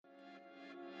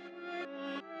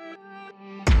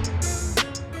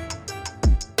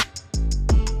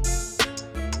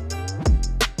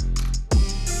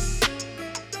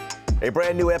A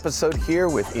brand new episode here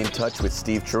with In Touch with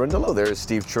Steve Cherundolo. There's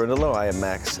Steve Cherundolo. I am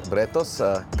Max Bretos,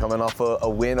 coming off a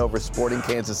win over Sporting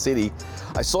Kansas City.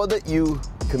 I saw that you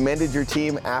commended your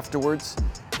team afterwards,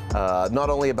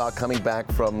 not only about coming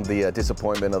back from the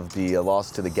disappointment of the loss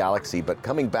to the Galaxy, but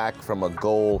coming back from a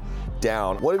goal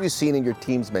down. What have you seen in your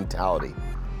team's mentality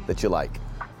that you like?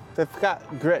 They've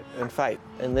got grit and fight,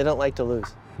 and they don't like to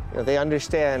lose. You know, they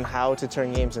understand how to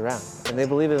turn games around, and they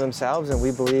believe in themselves, and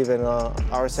we believe in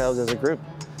ourselves as a group.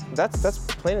 That's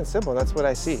plain and simple. That's what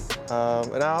I see,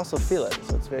 and I also feel it.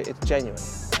 So it's genuine.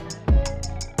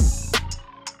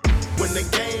 When the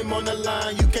game on the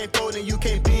line, you can't fold and you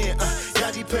can't bend.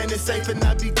 Y'all be playing it safe and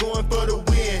I be going for the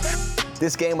win.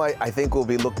 This game, I think, will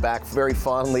be looked back very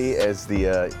fondly as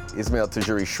the Ismail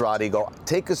Tajouri-Shradi goal.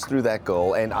 Take us through that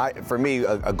goal, and for me,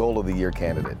 a goal of the year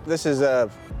candidate. This is a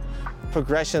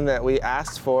progression that we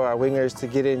asked for our wingers to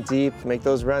get in deep, make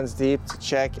those runs deep, to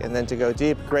check, and then to go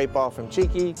deep. Great ball from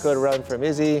Cheeky, good run from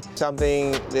Izzy.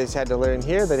 Something they just had to learn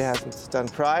here that he hasn't done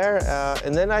prior.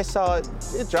 And then I saw it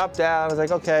drop down. I was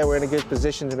like, okay, we're in a good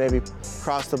position to maybe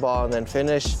cross the ball and then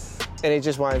finish. And he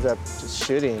just winds up just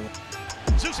shooting.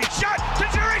 Zusi shot,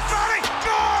 Tajouri-Shradi,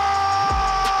 goal!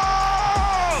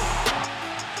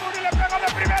 Zuri le pegó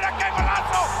de primera, qué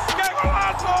golazo, qué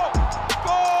golazo,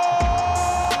 goal!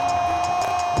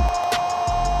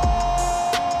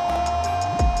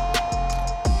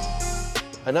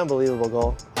 An unbelievable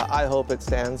goal. I hope it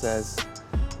stands as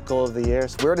goal of the year.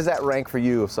 Where does that rank for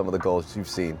you of some of the goals you've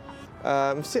seen?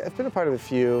 I've been a part of a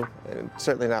few,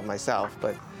 certainly not myself,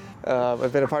 but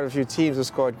I've been a part of a few teams who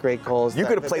scored great goals. You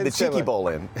could have played the Cheeky Bowl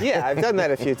in. Yeah, I've done that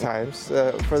a few times.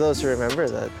 For those who remember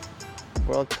the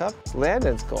World Cup,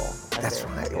 Landon's goal. That's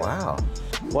right, wow.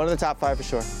 One of the top 5 for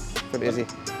sure, from Izzy.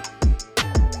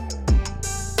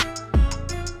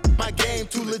 My game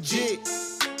too legit.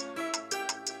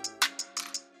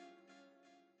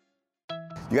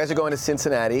 You guys are going to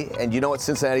Cincinnati, and you know what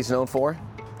Cincinnati's known for?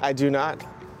 I do not.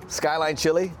 Skyline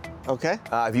chili. Okay.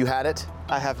 Have you had it?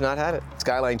 I have not had it.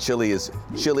 Skyline chili is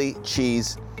chili,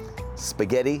 cheese,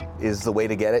 spaghetti is the way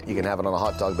to get it. You can have it on a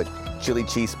hot dog, but chili,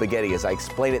 cheese, spaghetti, as I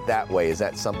explain it that way, is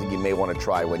that something you may want to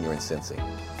try when you're in Cincy?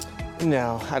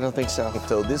 No, I don't think so.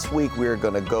 So this week we're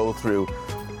going to go through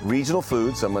regional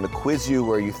foods. I'm going to quiz you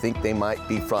where you think they might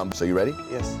be from. So you ready?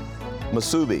 Yes.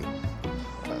 Musubi.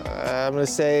 I'm going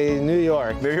to say New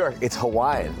York. New York. It's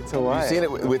Hawaiian. It's Hawaiian. You've seen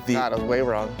it with the... God, I was way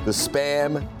wrong. The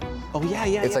Spam. Oh, yeah.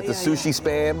 It's like the sushi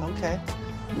Spam. Okay.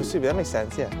 Musubi, that makes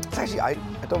sense, yeah. It's actually, I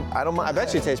don't mind. I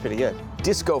bet you it tastes pretty good.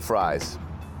 Disco fries.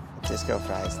 Disco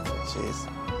fries, jeez.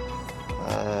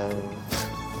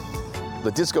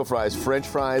 The disco fries, French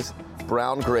fries,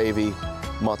 brown gravy,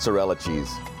 mozzarella cheese.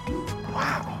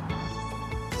 Wow.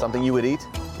 Something you would eat?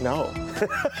 No,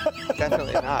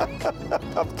 definitely not.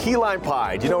 Key lime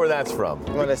pie. Do you know where that's from?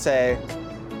 I'm going to say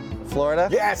Florida?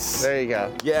 Yes. There you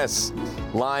go. Yes.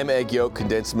 Lime, egg yolk,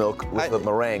 condensed milk with the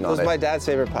meringue on it. It was my dad's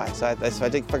favorite pie, so if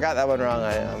I forgot that one wrong,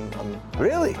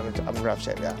 Really? I'm in rough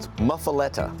shape, yeah.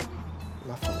 Muffaletta.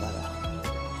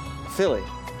 Muffaletta. Philly.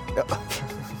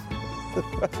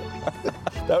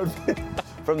 That would be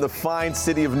from the fine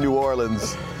city of New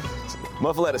Orleans.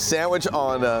 Muffaletta, sandwich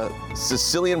on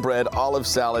Sicilian bread, olive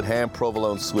salad, ham,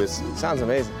 provolone, Swiss. Sounds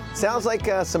amazing. Sounds like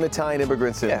some Italian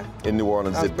immigrants in New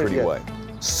Orleans Sounds did pretty good. well.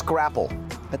 Scrapple.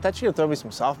 I thought you were going to throw me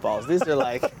some softballs. These are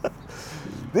like...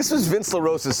 This was Vince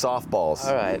LaRosa's softballs.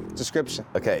 All right, description.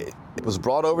 Okay, it was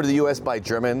brought over to the U.S. by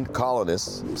German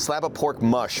colonists. Slab of pork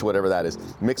mush, whatever that is,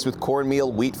 mixed with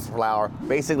cornmeal, wheat flour.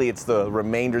 Basically, it's the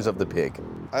remainders of the pig.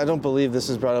 I don't believe this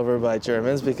was brought over by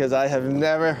Germans because I have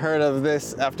never heard of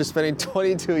this after spending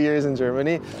 22 years in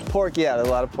Germany. Pork, yeah, there's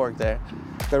a lot of pork there.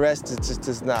 The rest just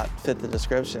does not fit the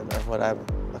description of what I'm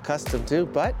accustomed to,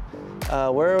 but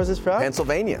where was this from?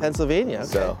 Pennsylvania. Pennsylvania, okay.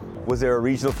 So, was there a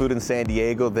regional food in San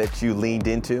Diego that you leaned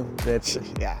into?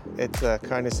 Yeah, it's a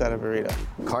carne asada burrito.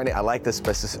 Carne, I like the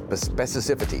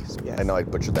specificity. Yes. I know I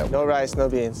butchered that one. No rice, no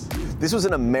beans. This was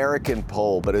an American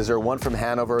poll, but is there one from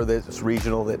Hanover that's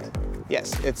regional that?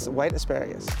 Yes, it's white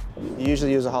asparagus. You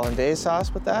usually use a hollandaise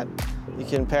sauce with that. You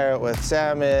can pair it with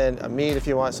salmon, a meat if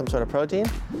you want some sort of protein,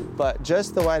 but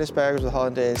just the white asparagus with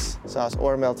hollandaise sauce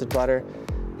or melted butter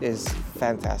is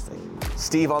fantastic.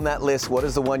 Steve, on that list, what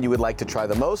is the one you would like to try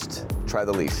the most, try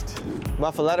the least?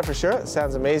 Muffaletta for sure, it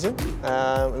sounds amazing.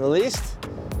 And the least,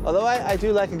 although I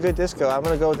do like a good disco, I'm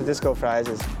gonna go with the disco fries.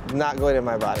 It's not going in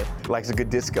my body. Likes a good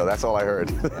disco, that's all I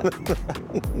heard. Yeah.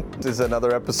 This is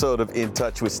another episode of In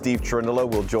Touch with Steve Cherundolo.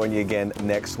 We'll join you again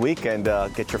next week and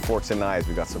get your forks and knives.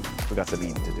 We got some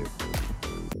eating to do.